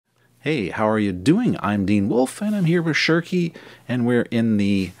Hey, how are you doing? I'm Dean Wolfe, and I'm here with Shirky, and we're in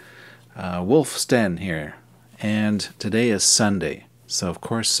the Wolf's Den here. And today is Sunday. So, of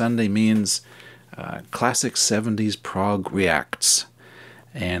course, Sunday means classic 70s prog reacts.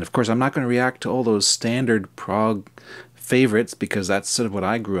 And, of course, I'm not going to react to all those standard prog favorites because that's sort of what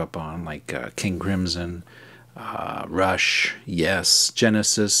I grew up on, like King Crimson, Rush, Yes,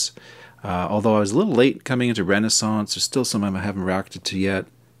 Genesis. Although I was a little late coming into Renaissance, there's still some I haven't reacted to yet.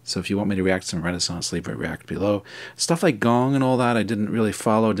 So if you want me to react to some Renaissance, leave a react below. Stuff like Gong and all that, I didn't really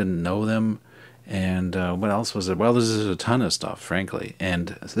follow, didn't know them. And what else was it? Well, this is a ton of stuff, frankly.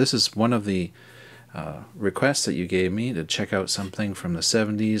 And this is one of the requests that you gave me to check out something from the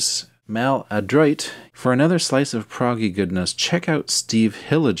 70s. Maladroit. For another slice of proggy goodness, check out Steve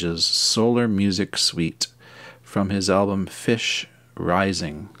Hillage's Solar Music Suite from his album Fish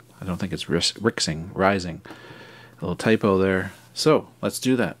Rising. I don't think it's Rixing, Rising. A little typo there. So, let's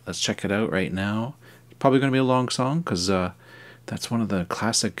do that. Let's check it out right now. It's probably going to be a long song, because that's one of the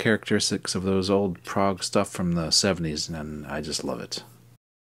classic characteristics of those old prog stuff from the 70s, and I just love it.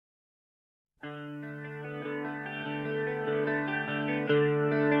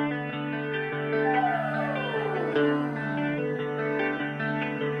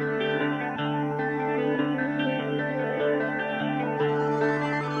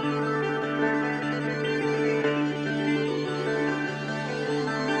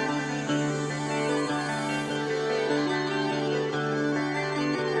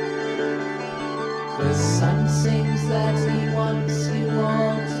 The sun sings that he wants you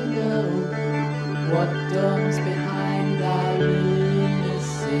all to know what dawns behind our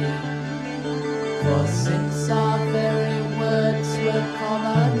lunacy. For since our very words were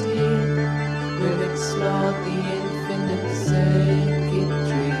common here, we've explored the infinite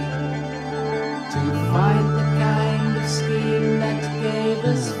circuitry to find the kind of scheme that gave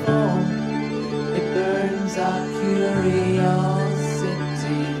us form. It burns our curiosity.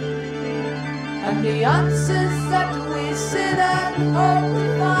 And the answers that we sit and hope to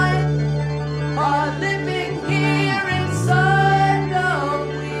find are living here inside our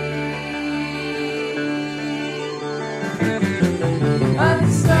we. And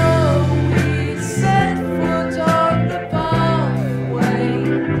so we set foot on the pathway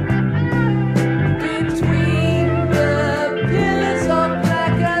between the pillars of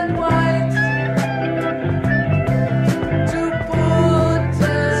black and white to put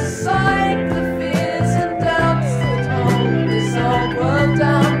aside the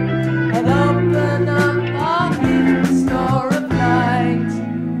down and open up our hidden store of light.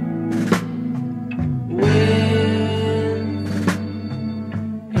 Within,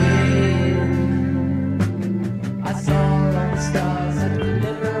 I saw all stars that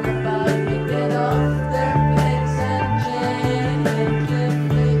glimmer above me get off their plates and gently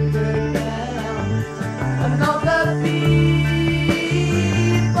flicker down. And all the people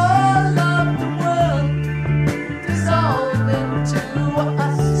of the world dissolve into a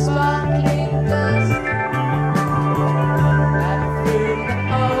sparkling dust, and through the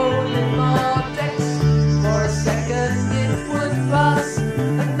holy vortex for a second it would pass,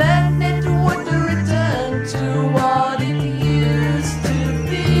 and then it would return to what it used to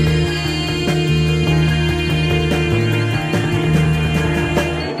be.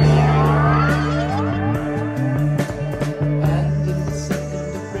 And in the second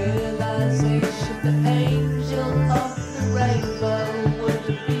of realization, the angel of the rainbow would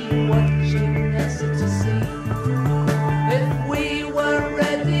be watching us to see if we were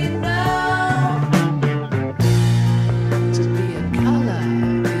ready now to be a color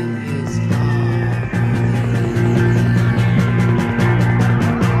in his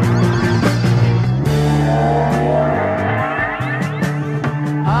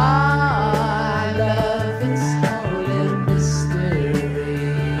I love its holy mystery.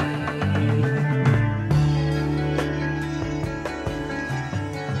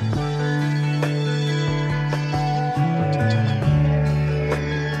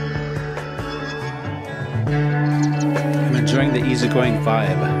 I'm enjoying the easygoing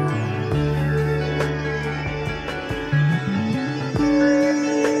vibe.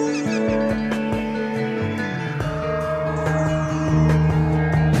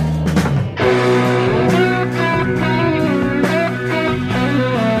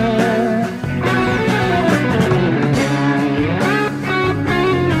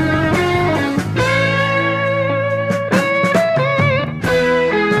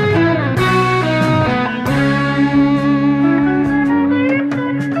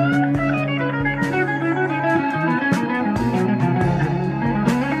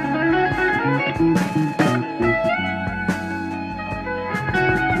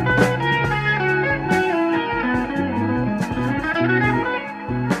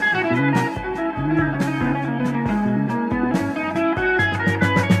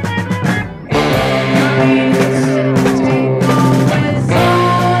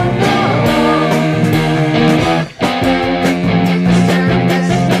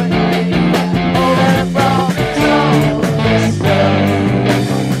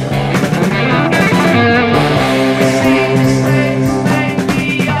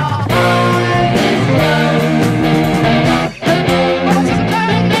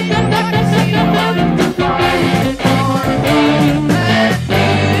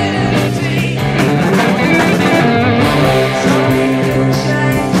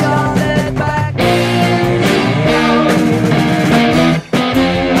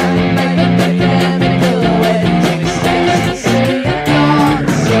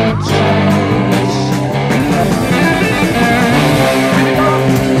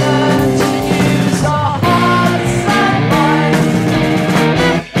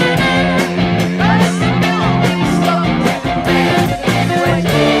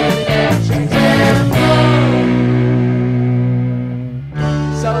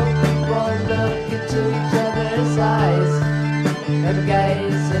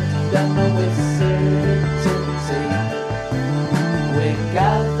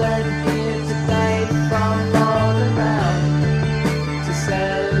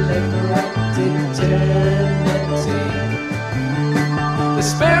 flicker eternity. The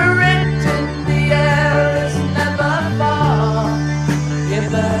spirit in the air is never far.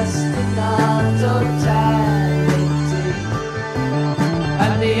 Immersed in our totality,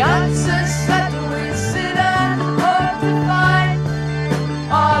 and the answers that we sit and hope to find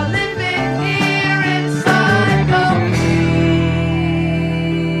are living here inside of me.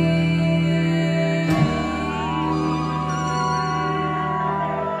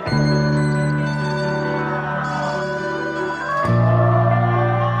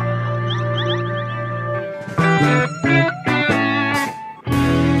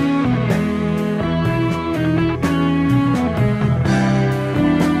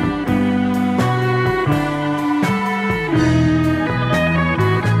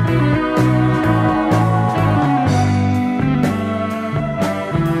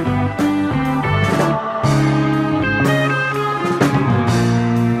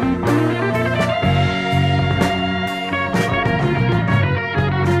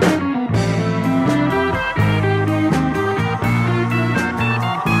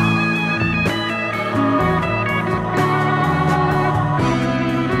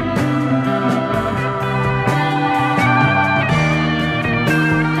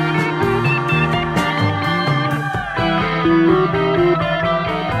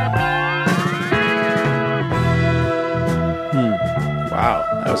 Wow,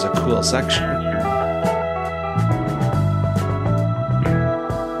 that was a cool section.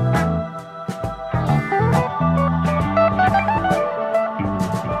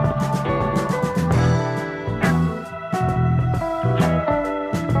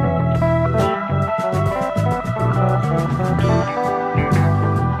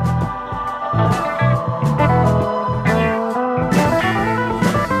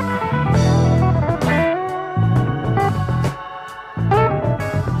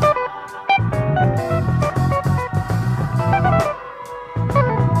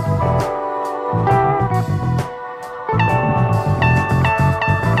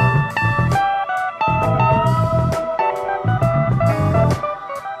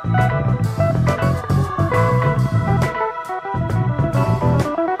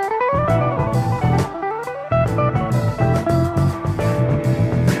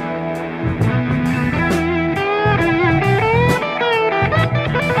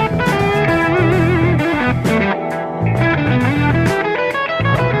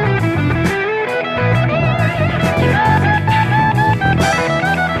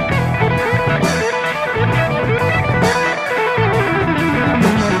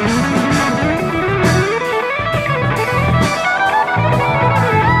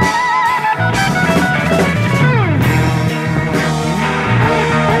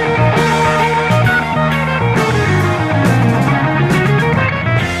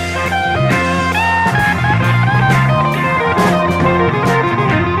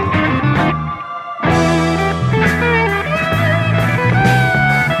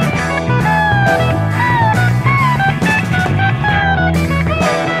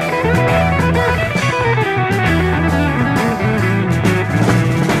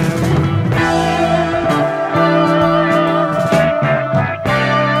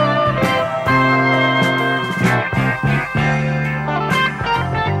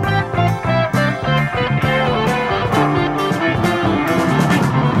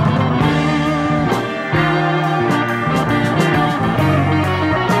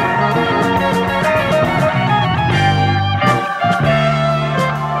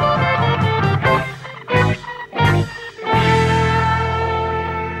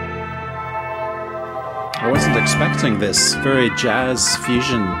 Expecting this very jazz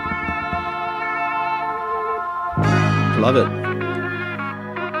fusion. Love it.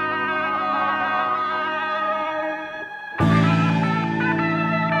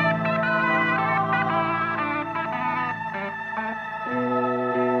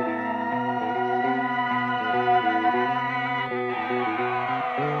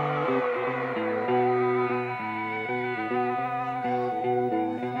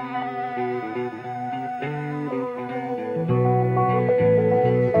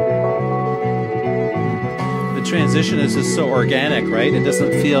 Transition is just so organic, right? It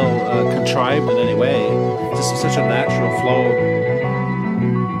doesn't feel contrived in any way. It's just such a natural flow.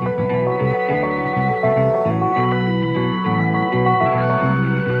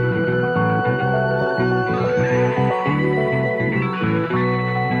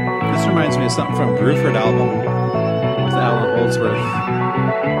 This reminds me of something from Bruford album with Alan Holdsworth.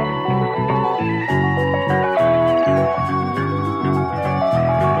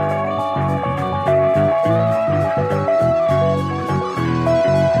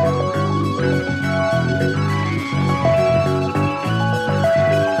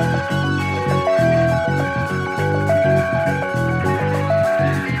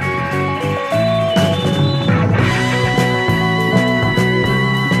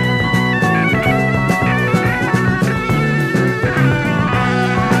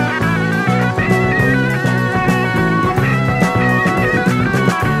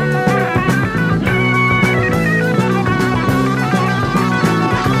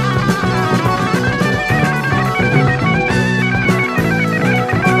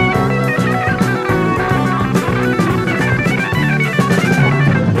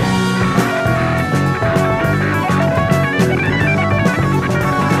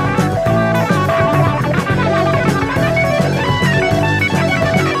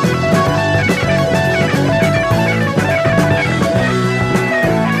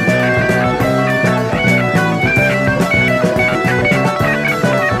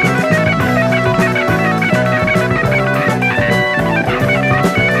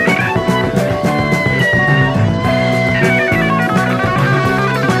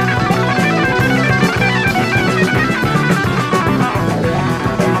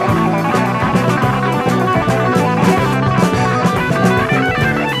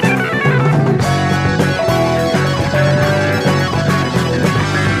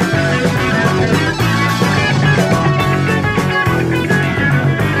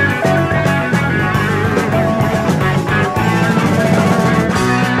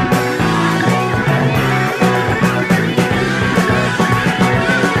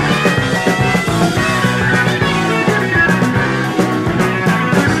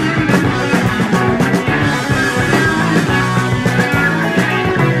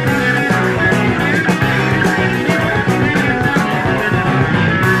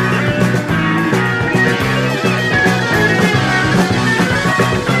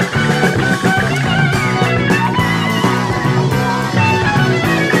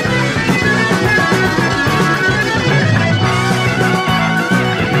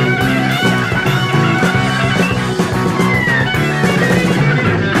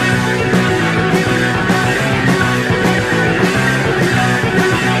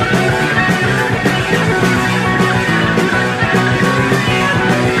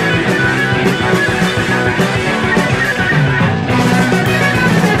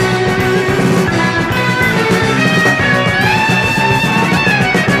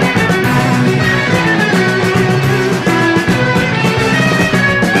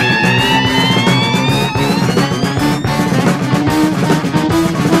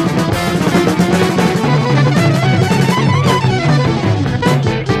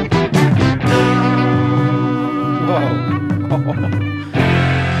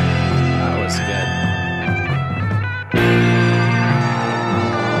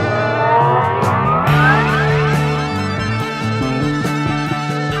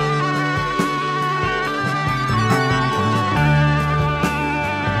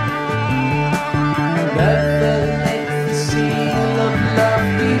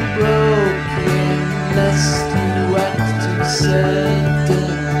 broken lest you act too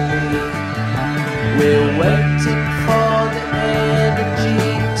suddenly. We're waiting for the energy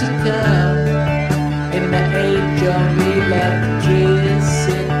to come in the age of electricity.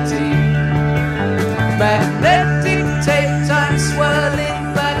 Magnetic tape time swirling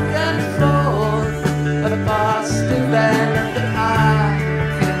back and forth, a past event that I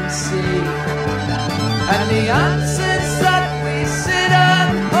can see. And the answers that we sit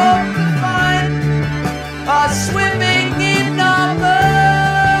and hope to find are swimming in our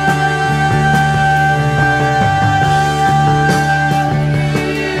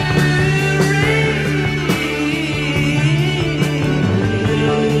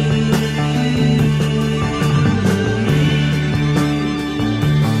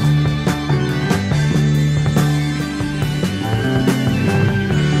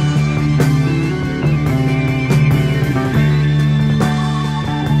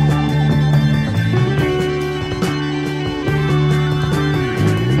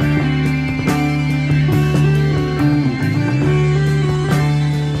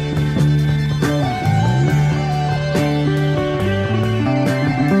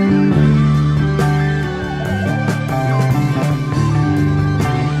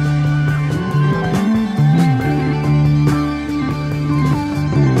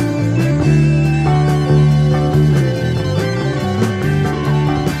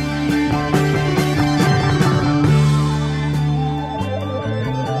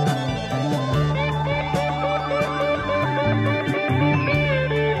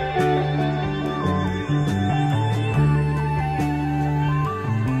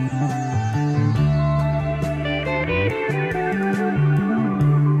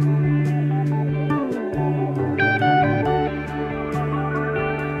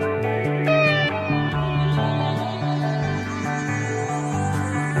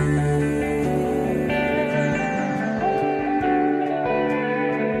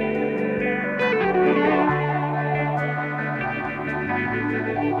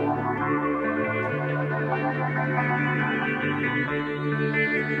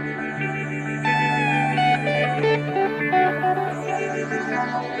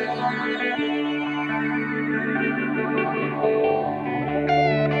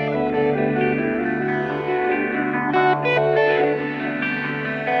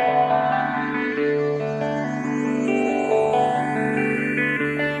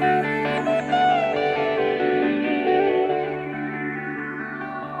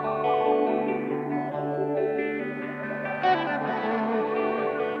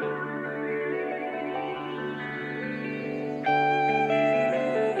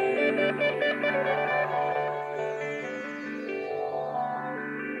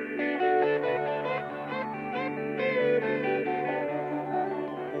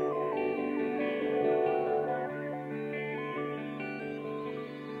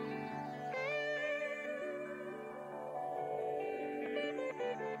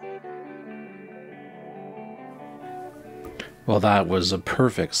Well, that was a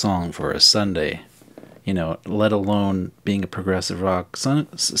perfect song for a Sunday, you know, let alone being a progressive rock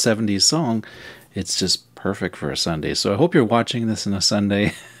 70s song. It's just perfect for a Sunday. So I hope you're watching this on a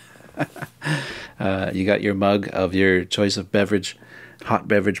Sunday. You got your mug of your choice of beverage, hot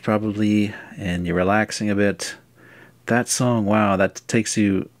beverage probably, and you're relaxing a bit. That song, wow, that takes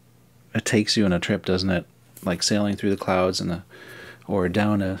you on a trip, doesn't it? Like sailing through the clouds or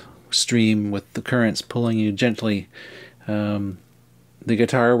down a stream with the currents pulling you gently. The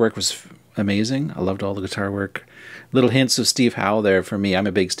guitar work was amazing. I loved all the guitar work. Little hints of Steve Howe there for me. I'm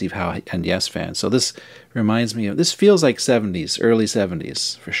a big Steve Howe and Yes fan. So this reminds me of, this feels like 70s, early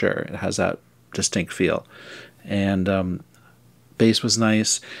 70s for sure. It has that distinct feel. And bass was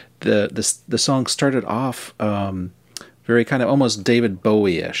nice. The song started off very kind of almost David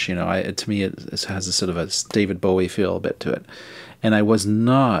Bowie-ish. You know, to me it has a sort of a David Bowie feel a bit to it. And I was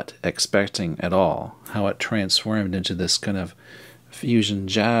not expecting at all how it transformed into this kind of fusion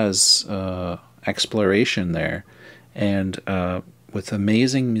jazz exploration there. And with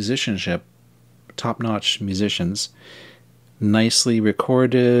amazing musicianship, top-notch musicians, nicely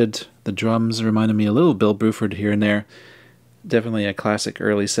recorded. The drums reminded me a little Bill Bruford here and there. Definitely a classic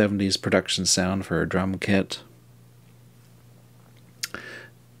early 70s production sound for a drum kit.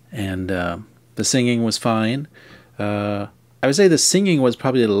 And the singing was fine. I would say the singing was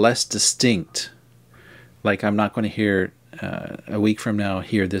probably less distinct. Like, I'm not going to hear, a week from now,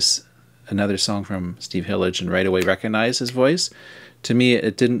 hear another song from Steve Hillage and right away recognize his voice. To me,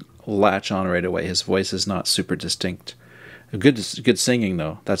 it didn't latch on right away. His voice is not super distinct. Good singing,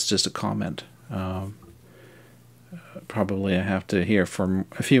 though. That's just a comment. probably I have to hear for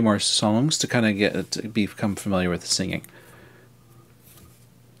a few more songs to kind of become familiar with the singing.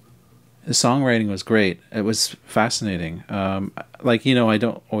 The songwriting was great. It was fascinating. Like, you know, I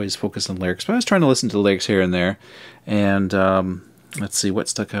don't always focus on lyrics, but I was trying to listen to the lyrics here and there. And let's see what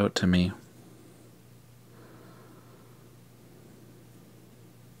stuck out to me.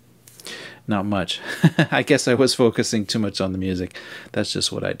 Not much. I guess I was focusing too much on the music. That's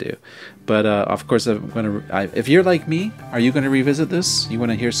just what I do. But of course, if you're like me, are you going to revisit this? You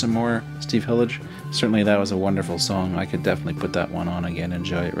want to hear some more Steve Hillage? Certainly that was a wonderful song. I could definitely put that one on again,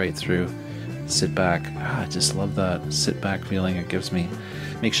 enjoy it right through. Sit back. I just love that sit back feeling it gives me.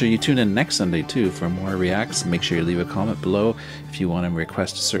 Make sure you tune in next Sunday too for more reacts. Make sure you leave a comment below if you want to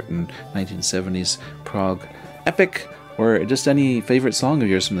request a certain 1970s prog epic, or just any favorite song of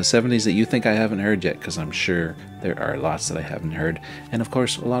yours from the 70s that you think I haven't heard yet, because I'm sure there are lots that I haven't heard, and of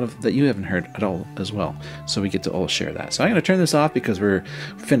course a lot of that you haven't heard at all as well, so we get to all share that. So I'm going to turn this off because we're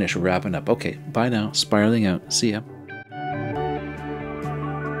finished, we're wrapping up. Okay, bye now, spiraling out, see ya.